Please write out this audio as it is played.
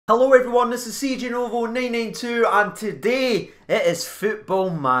Hello everyone, this is CJNovo992 and today it is Football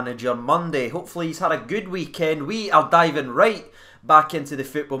Manager Monday. Hopefully he's had a good weekend. We are diving right back into the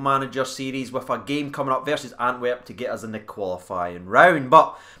Football Manager series with a game coming up versus Antwerp to get us in the qualifying round.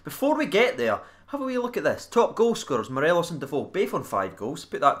 But before we get there, have a wee look at this. Top goal scorers, Morelos and Defoe, both on 5 goals.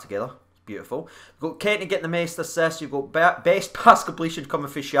 Put that together. Beautiful. We've got Kenny getting the most assists. You've got best pass completion coming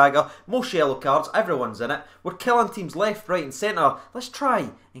for Shaga. Most yellow cards. Everyone's in it. We're killing teams left, right and centre. Let's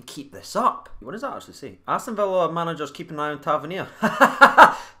try and keep this up. What does that actually say? Aston Villa managers keeping an eye on Tavernier.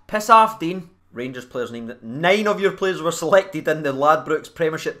 Piss off, Dean. Rangers players named it. 9 of your players were selected in the Ladbrokes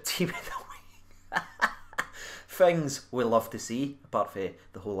Premiership Team of the Week. Things we love to see. Apart from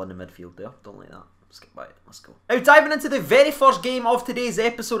the hole in the midfield there. Don't like that. Let's get by it. Let's go. Now, diving into the very first game of today's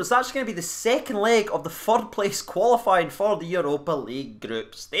episode, it's actually going to be the second leg of the third place qualifying for the Europa League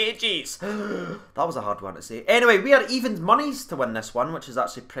group stages. That was a hard one to say. Anyway, we are even monies to win this one, which is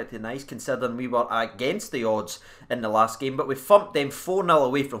actually pretty nice considering we were against the odds in the last game, but we thumped them 4-0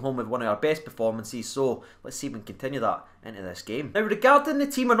 away from home with one of our best performances, so let's see if we can continue that into this game. Now, regarding the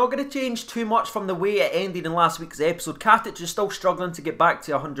team, we're not going to change too much from the way it ended in last week's episode. Katic is still struggling to get back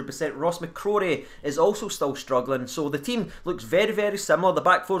to 100%. Ross McCrory is also still struggling, so the team looks very, very similar. The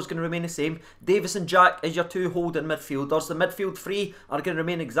back four is going to remain the same. Davis and Jack is your 2 holding midfielders. The midfield 3 are going to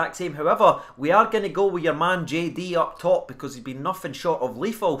remain the exact same. However, we are going to go with your man JD up top because he's been nothing short of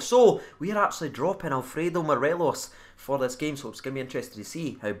lethal. So, we are actually dropping Alfredo Morelos for this game, so it's going to be interesting to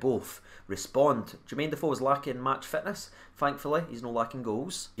see how both respond. Jermaine Defoe is lacking match fitness. Thankfully, he's no lacking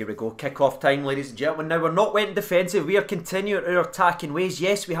goals. Here we go, kick-off time, ladies and gentlemen. Now, we're not went defensive. We are continuing our attacking ways.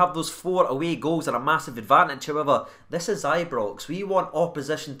 Yes, we have those 4 away goals and a massive advantage. However, this is Ibrox. We want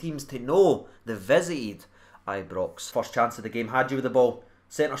opposition teams to know they visited Ibrox. First chance of the game. Hadji with the ball.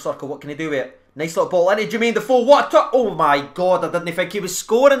 Centre circle, what can he do with it? Nice little ball into Jermaine Defoe. What a oh my god, I didn't think he was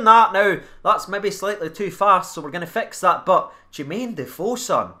scoring that now. That's maybe slightly too fast, so we're going to fix that. But Jermaine Defoe,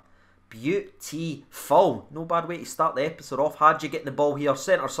 son. Beautiful. No bad way to start the episode off. Hadji getting the ball here.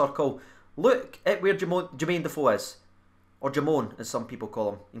 Centre circle. Look at where Jermaine Defoe is. Or Jamon, as some people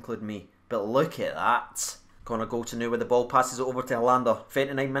call him, including me. But look at that. Connor Goldson now with the ball. Passes it over to Hollander.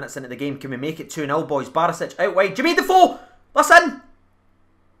 29 minutes into the game. Can we make it 2-0, boys? Barisic out wide. Jermaine Defoe! That's in!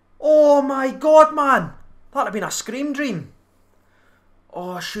 Oh my god, man. That'd have been a scream dream.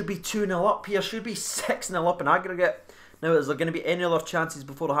 Oh, should be 2-0 up here. Should be 6-0 up in aggregate. Now, is there going to be any other chances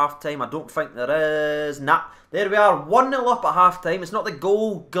before the half-time? I don't think there is. Nah. There we are. 1-0 up at half-time. It's not the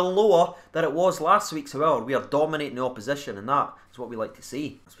goal galore that it was last week's. However, we are dominating the opposition, and that is what we like to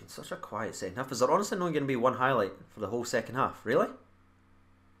see. It's been such a quiet second half. Is there honestly not going to be one highlight for the whole second half? Really?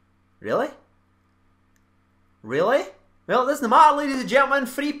 Really? Really? Well, it doesn't matter, ladies and gentlemen.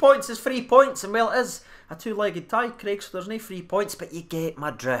 3 points is 3 points. And, well, it is a 2-legged tie, Craig, so there's no 3 points. But you get my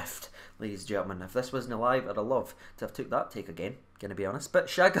drift, ladies and gentlemen. If this wasn't live, I'd have loved to have took that take again, gonna be honest. But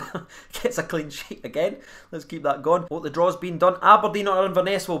Shaga gets a clean sheet again. Let's keep that going. Well, the draw's been done. Aberdeen or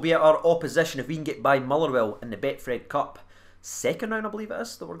Inverness will be at our opposition if we can get by Motherwell in the Betfred Cup. Second round, I believe it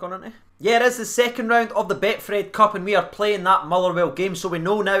is, that we're going into. Yeah, it is the second round of the Betfred Cup, and we are playing that Motherwell game. So we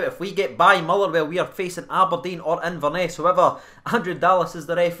know now if we get by Motherwell, we are facing Aberdeen or Inverness. However, Andrew Dallas is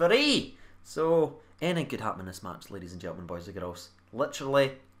the referee. So, anything could happen in this match, ladies and gentlemen, boys and girls.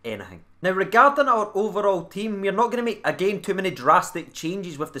 Literally anything. Now, regarding our overall team, we're not going to make, again, too many drastic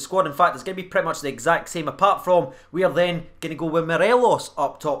changes with the squad. In fact, it's going to be pretty much the exact same, apart from we are then going to go with Morelos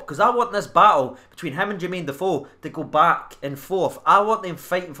up top, because I want this battle between him and Jermaine Defoe to go back and forth. I want them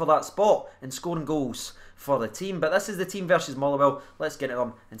fighting for that spot and scoring goals for the team. But this is the team versus Motherwell. Let's get it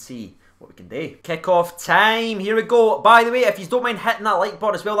on and see what we can do. Kick-off time. Here we go. By the way, if you don't mind hitting that like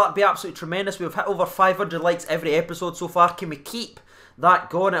button as well, that'd be absolutely tremendous. We've hit over 500 likes every episode so far. Can we keep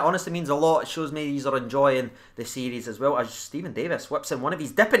that going? It honestly means a lot. It shows me these are enjoying the series as well. As Stephen Davis whips in one of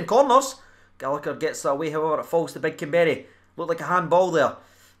his dipping corners. Gallagher gets that away, however, it falls to Big Kimberry. Looked like a handball there.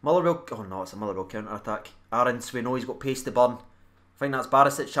 Motherwell, oh no, it's a Motherwell counter-attack. Aarons, we know he's got pace to burn. I think that's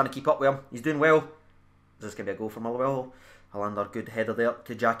Barisic trying to keep up with him. He's doing well. Is this going to be a goal for Motherwell? Hollander, good header there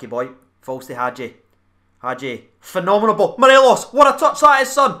to Jackie Boy. Falls to Hadji. Hadji, phenomenal ball. Morelos, what a touch that is,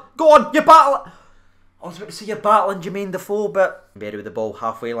 son. Go on, you battle. I was about to say you're battling Jermaine Defoe, but Berry with the ball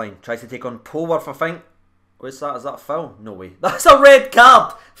halfway line. Tries to take on Poworth, I think. What's that? Is that a foul? No way. That's a red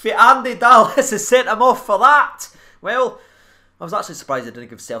card for Andy Dallas has sent him off for that. Well, I was actually surprised they didn't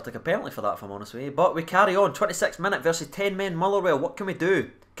give Celtic a penalty for that, if I'm honest with you. But we carry on. 26 minutes versus 10 men Motherwell. What can we do?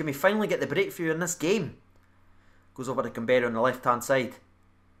 Can we finally get the breakthrough in this game? Goes over to Kimberry on the left-hand side.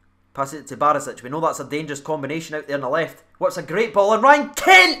 Passes it to Barisic. We know that's a dangerous combination out there on the left. What's a great ball. And Ryan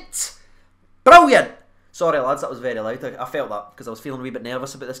Kent! Brilliant! Sorry lads, that was very loud. I felt that because I was feeling a wee bit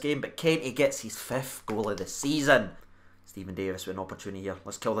nervous about this game. But Kenty gets his 5th goal of the season. Stephen Davis with an opportunity here.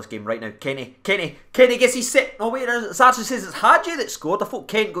 Let's kill this game right now. Kenty gets his set. Oh wait, it actually says it's Hadji that scored. I thought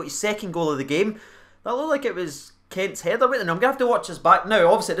Kent got his 2nd goal of the game. That looked like it was Kent's header. Wait, I'm going to have to watch this back. Now,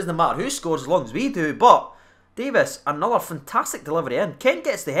 obviously it doesn't matter who scores as long as we do, but Davis, another fantastic delivery in. Kent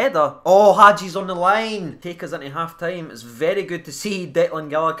gets the header. Oh, Hadji's on the line. Take us into half time. It's very good to see Declan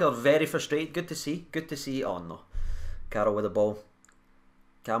Gallagher very frustrated. Good to see. Good to see. Oh no. Carroll with the ball.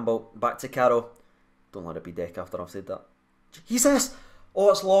 Campbell, back to Carroll. Don't let it be Deck after I've said that. Jesus! Oh,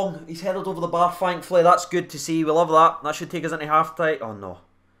 it's long. He's headed over the bar, thankfully. That's good to see. We love that. That should take us into half time. Oh no.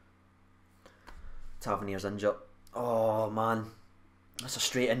 Tavernier's injured. Oh man. That's a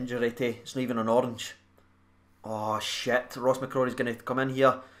straight injury too. It's not even an orange. Oh shit, Ross McCrory's going to come in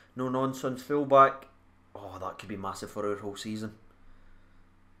here. No nonsense, fullback. Oh, that could be massive for our whole season.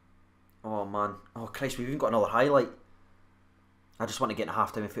 Oh man. Oh Christ, we've even got another highlight. I just want to get into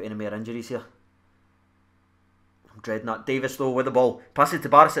half time without any more injuries here. I'm dreading that. Davis though with the ball. Pass it to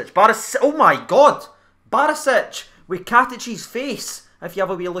Barisic. Oh my god! Barisic with Katic's face. If you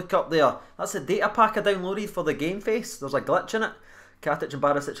have a wee look up there. That's the data pack I downloaded for the game face. There's a glitch in it. Katic and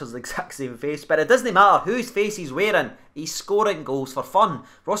Barisic has the exact same face, but it doesn't matter whose face he's wearing. He's scoring goals for fun.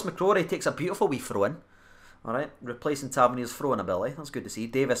 Ross McCrory takes a beautiful wee throw in. Alright, replacing Tavernier's throw in ability. That's good to see.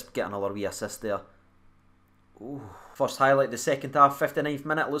 Davis getting another wee assist there. Ooh. First highlight of the second half, 59th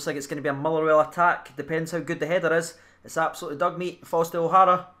minute. Looks like it's going to be a Motherwell attack. Depends how good the header is. It's absolutely dug meat. Falls to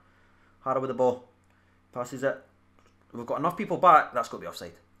O'Hara. O'Hara with the ball. Passes it. We've got enough people back. That's got to be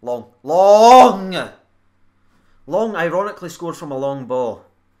offside. Long, ironically, scores from a long ball.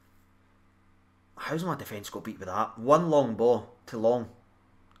 How's my defence got beat with that? One long ball to Long.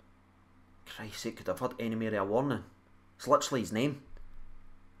 Christ's sake, could have had any more of a warning. It's literally his name.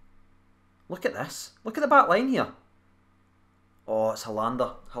 Look at this. Look at the back line here. Oh, it's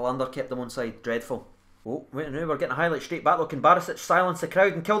Hollander. Hollander kept them on side. Dreadful. Oh, wait, now we're getting a highlight straight back. Look, can Barisic silence the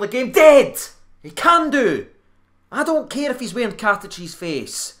crowd and kill the game? Dead! He can do! I don't care if he's wearing Katic's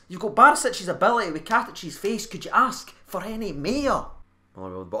face. You've got Barisic's ability with Katic's face. Could you ask for any more?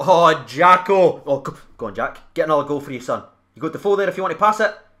 Oh, Jacko! Oh, go on, Jack. Get another goal for you, son. You got the foul there if you want to pass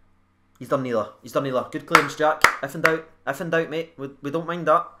it. He's done neither. He's done neither. Good clearance, Jack. If in doubt, mate. We don't mind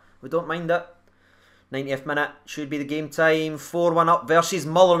that. We don't mind it. 90th minute. Should be the game time. 4-1 up versus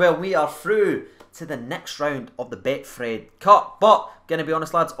Motherwell. We are through to the next round of the Betfred Cup. But, gonna be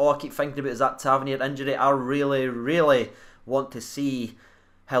honest lads, all I keep thinking about is that Tavernier injury. I really want to see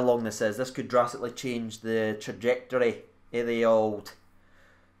how long this is. This could drastically change the trajectory of the old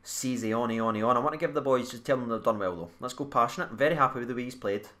season. On. I want to give the boys, just tell them they've done well though. Let's go passionate. I'm very happy with the way he's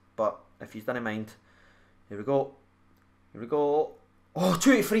played. But if you didn't mind, here we go. Oh,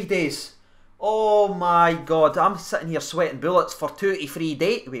 2 to 3 days. Oh my god, I'm sitting here sweating bullets for 2 to 3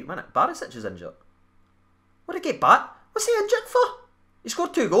 days. Wait a minute, Barisic is injured. What did he get back? What's he injured for? He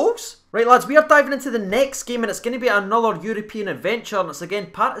scored 2 goals. Right lads, we are diving into the next game and it's going to be another European adventure and it's again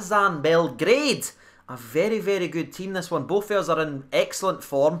Partizan Belgrade. A very good team this one. Both players are in excellent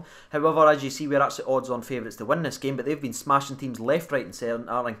form. However, as you see, we're actually odds-on favourites to win this game, but they've been smashing teams left, right and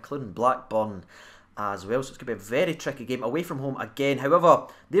centre, including Blackburn as well, so it's going to be a very tricky game away from home again. However,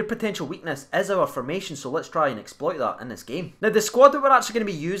 their potential weakness is our formation, so let's try and exploit that in this game. Now, the squad that we're actually going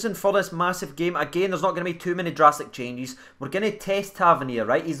to be using for this massive game, again, there's not going to be too many drastic changes. We're going to test Tavernier,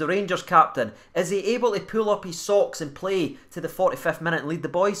 right? He's the Rangers captain. Is he able to pull up his socks and play to the 45th minute and lead the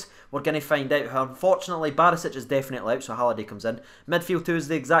boys? We're going to find out. Unfortunately, Barisic is definitely out, so Halliday comes in. Midfield 2 is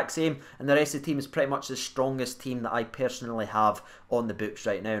the exact same, and the rest of the team is pretty much the strongest team that I personally have on the books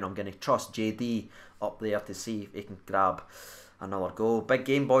right now, and I'm going to trust JD up there to see if he can grab another goal. Big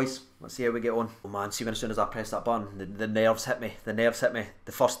game, boys. Let's see how we get on. Oh man, see when as soon as I press that button, the nerves hit me. The nerves hit me.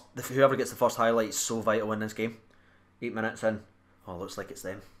 Whoever gets the first highlight is so vital in this game. 8 minutes in. Oh, looks like it's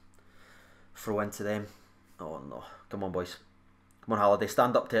them. Throw into them. Oh no. Come on, boys. Come on, Halliday.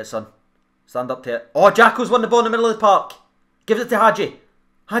 Stand up to it, son. Stand up to it. Oh, Jacko's won the ball in the middle of the park. Gives it to Hadji.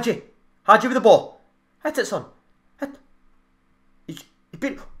 Hadji with the ball. Hit it, son. Hit.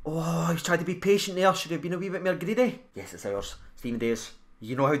 He's tried to be patient there. Should have been a wee bit more greedy. Yes, it's ours. Stephen Davis.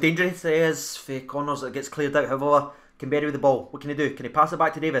 You know how dangerous it is for corners that gets cleared out. However, Canberra with the ball. What can he do? Can he pass it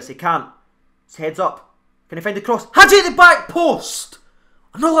back to Davis? He can't. His head's up. Can he find the cross? Hadji at the back post!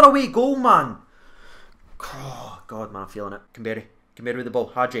 Another away goal, man. Oh, God, man, I'm feeling it. Canberra with the ball.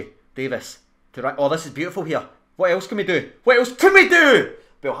 Hadji. Davis. To right. Oh, this is beautiful here. What else can we do? What else can we do?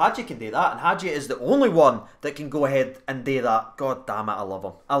 Well, Hadji can do that, and Hadji is the only one that can go ahead and do that. God damn it, I love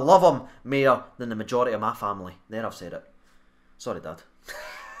him. I love him more than the majority of my family. There, I've said it. Sorry, Dad.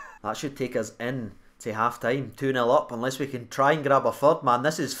 That should take us in to half-time, 2-0 up, unless we can try and grab a third, man.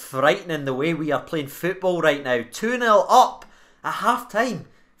 This is frightening the way we are playing football right now. 2-0 up at half-time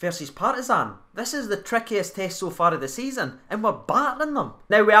versus Partizan. This is the trickiest test so far of the season, and we're battering them.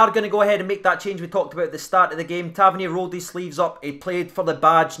 Now we are going to go ahead and make that change we talked about at the start of the game. Tavernier rolled his sleeves up. He played for the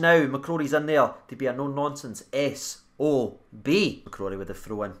badge now. McCrory's in there to be a no-nonsense S.O.B. McCrory with the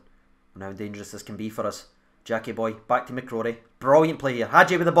throw-in. And how dangerous this can be for us. Jackie boy, back to McCrory. Brilliant play here.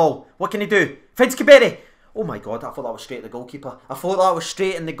 Hadji with the ball. What can he do? Finds Kiberi. Oh my god, I thought that was straight at the goalkeeper. I thought that was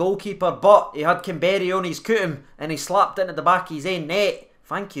straight in the goalkeeper, but he had Kiberi on his cootum and he slapped into the back of his own net.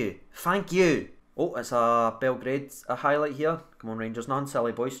 Thank you. Thank you. Oh, it's a Belgrade highlight here. Come on, Rangers. None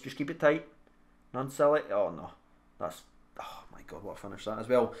silly, boys. Just keep it tight. None silly. Oh no. That's... Oh my god, what a finish that as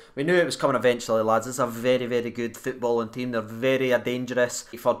well. We knew it was coming eventually, lads. It's a very, very good footballing team. They're very dangerous.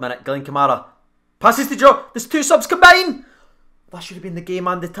 3rd minute, Glenn Kamara. Passes to Joe. There's 2 subs combined. That should have been the game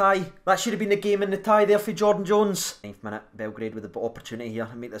and the tie. That should have been the game and the tie there for Jordan Jones. 9th minute, Belgrade with the opportunity here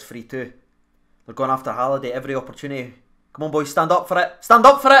and make this 3-2. They're going after Halliday every opportunity. Come on, boys, stand up for it. Stand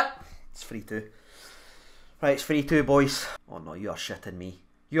up for it. It's 3-2. Right, it's 3-2, boys. Oh no, you are shitting me.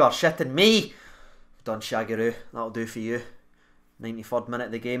 You are shitting me. Done Shaggaroo. That'll do for you. 93rd minute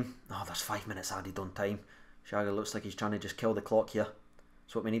of the game. Oh, there's 5 minutes added on time. Shagger looks like he's trying to just kill the clock here.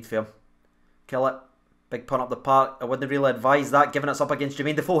 That's what we need for him. Kill it. Big punt up the park. I wouldn't really advise that, given it's up against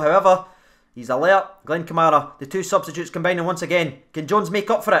Jermaine Defoe. However, he's alert. Glenn Kamara. The 2 substitutes combining once again. Can Jones make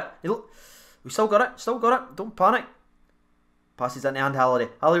up for it? We still got it. Still got it. Don't panic. Passes into hand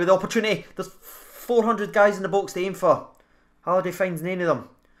Halliday. Halliday with the opportunity. There's 400 guys in the box to aim for. Halliday finds none of them.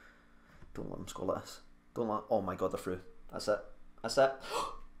 Don't let them score like this. Don't let... Oh my god, they're through. That's it. That's it.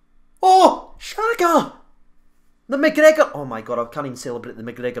 Oh! Shagger! The McGregor... Oh my god, I can't even celebrate the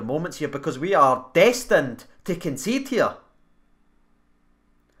McGregor moments here because we are destined to concede here.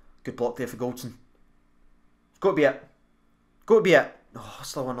 Good block there for Goldson. It's got to be it. Got to be it. Oh,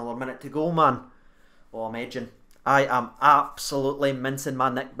 still another minute to go, man. Oh, I'm edging. I am absolutely mincing my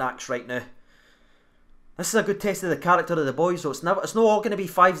knick-knacks right now. This is a good test of the character of the boys, though. It's not all going to be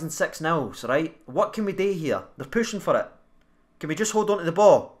 5s and 6-0s, right? What can we do here? They're pushing for it. Can we just hold on to the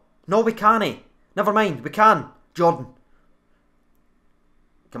ball? No, we can't. Never mind, we can. Jordan.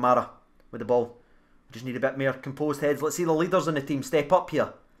 Kamara with the ball. We just need a bit more composed heads. Let's see the leaders in the team step up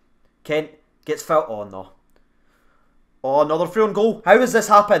here. Kent gets fouled. Oh, no. Oh, another through on goal. How has this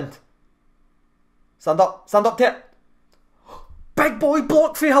happened? Stand up to it. Big boy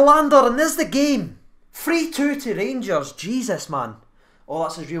block for Hollander, and there's the game. 3-2 to Rangers. Jesus, man. Oh,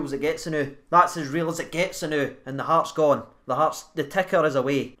 that's as real as it gets now. That's as real as it gets now. And the heart's gone. The ticker is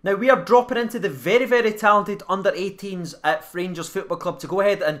away. Now we are dropping into the very, very talented under-18s at Rangers Football Club to go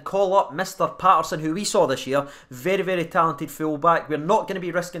ahead and call up Mr. Patterson, who we saw this year. Very, very talented fullback. We're not going to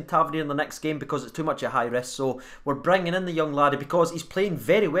be risking Tavernier in the next game because it's too much a high risk. So we're bringing in the young laddie because he's playing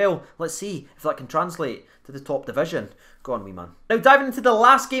very well. Let's see if that can translate to the top division. Go on, wee man. Now diving into the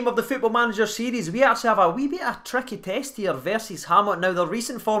last game of the Football Manager series, we actually have a wee bit of a tricky test here versus Hamilton. Now their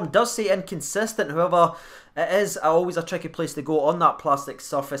recent form does say inconsistent, however it is always a tricky place to go on that plastic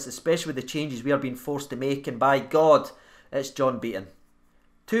surface, especially with the changes we are being forced to make, and by God, it's John Beaton.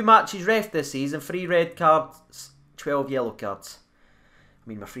 2 matches ref this season, 3 red cards, 12 yellow cards. I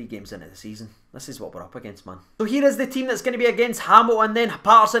mean, we're 3 games into the season. This is what we're up against, man. So here is the team that's going to be against Hamilton. Then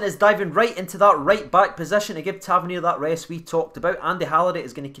Patterson is diving right into that right back position to give Tavernier that rest we talked about. Andy Halliday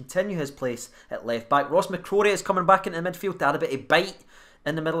is going to continue his place at left back. Ross McCrory is coming back into midfield to add a bit of bite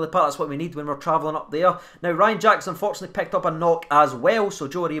in the middle of the park. That's what we need when we're travelling up there. Now Ryan Jackson unfortunately picked up a knock as well, so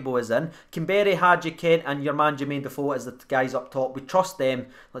Joe Aribo is in. Kimberry, Hadji, Kent and your man Jermaine Defoe is the guys up top. We trust them.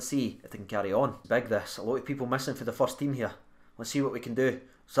 Let's see if they can carry on. Big this. A lot of people missing for the first team here. Let's see what we can do.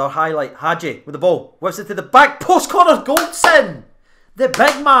 So our highlight, Hadji with the ball. Whips it to the back post corner. Goldson! The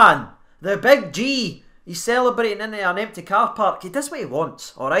big man. The big G. He's celebrating in an empty car park. He does what he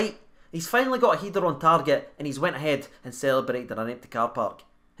wants, alright? He's finally got a header on target and he's went ahead and celebrated in an empty car park.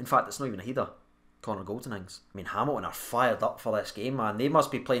 In fact, it's not even a header. Connor Goldenings. I mean, Hamilton are fired up for this game, man. They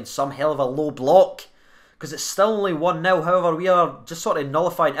must be playing some hell of a low block because it's still only 1-0. However, we are just sort of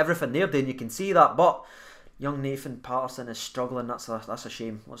nullifying everything they're doing. You can see that, but young Nathan Patterson is struggling. That's a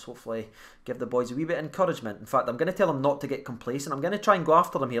shame. Let's hopefully give the boys a wee bit of encouragement. In fact, I'm going to tell him not to get complacent. I'm going to try and go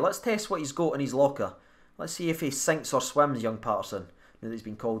after him here. Let's test what he's got in his locker. Let's see if he sinks or swims, young Patterson. Now that he's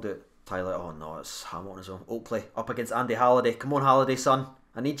been called out. Tyler, oh no, it's Hamilton as well. Oakley up against Andy Halliday. Come on, Halliday, son.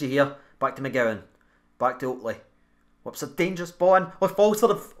 I need you here. Back to McGowan. Back to Oakley. Whoops, a dangerous ball in. Oh, falls for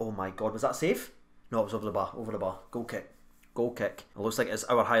the... Oh my God, was that safe? No, it was over the bar. Over the bar. Goal kick. Goal kick. It looks like it's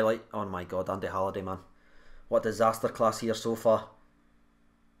our highlight. Oh my God, Andy Halliday, man. What disaster class here so far.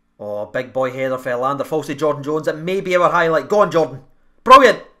 Oh, big boy header for Lander. Falls to Jordan Jones. It may be our highlight. Go on, Jordan.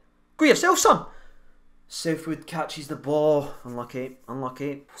 Brilliant. Go yourself, son. Southwood catches the ball. Unlucky.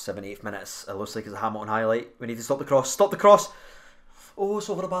 Unlucky. 78th minutes. It looks like it's a Hamilton highlight. We need to stop the cross. Stop the cross. Oh, it's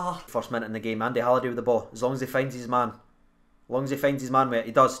over the bar. First minute in the game. Andy Halliday with the ball. As long as he finds his man. As long as he finds his man, mate.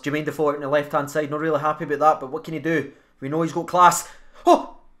 He does. Jermaine Defoe out on the left-hand side. Not really happy about that, but what can he do? We know he's got class.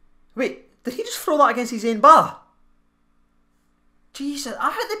 Oh! Wait. Did he just throw that against his own bar? Jesus.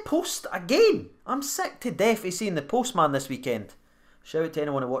 I hit the post again. I'm sick to death of seeing the postman this weekend. Shout out to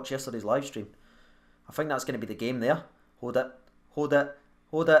anyone who watched yesterday's live stream. I think that's going to be the game there. Hold it. Hold it.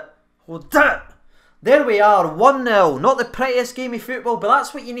 Hold it. Hold it. There we are. 1-0. Not the prettiest game of football, but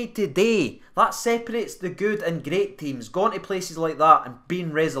that's what you need today. That separates the good and great teams. Going to places like that and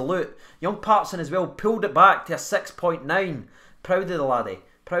being resolute. Young Patson as well pulled it back to a 6.9. Proud of the laddie.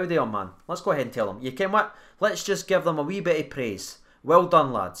 Proud of him, man. Let's go ahead and tell them. You can what? Let's just give them a wee bit of praise. Well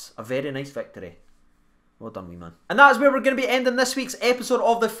done, lads. A very nice victory. Well done, wee man. And that is where we're going to be ending this week's episode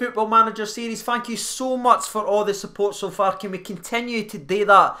of the Football Manager series. Thank you so much for all the support so far. Can we continue to do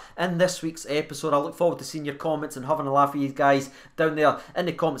that in this week's episode? I look forward to seeing your comments and having a laugh with you guys down there in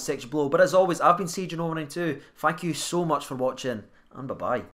the comment section below. But as always, I've been Sage992. Thank you so much for watching, and bye-bye.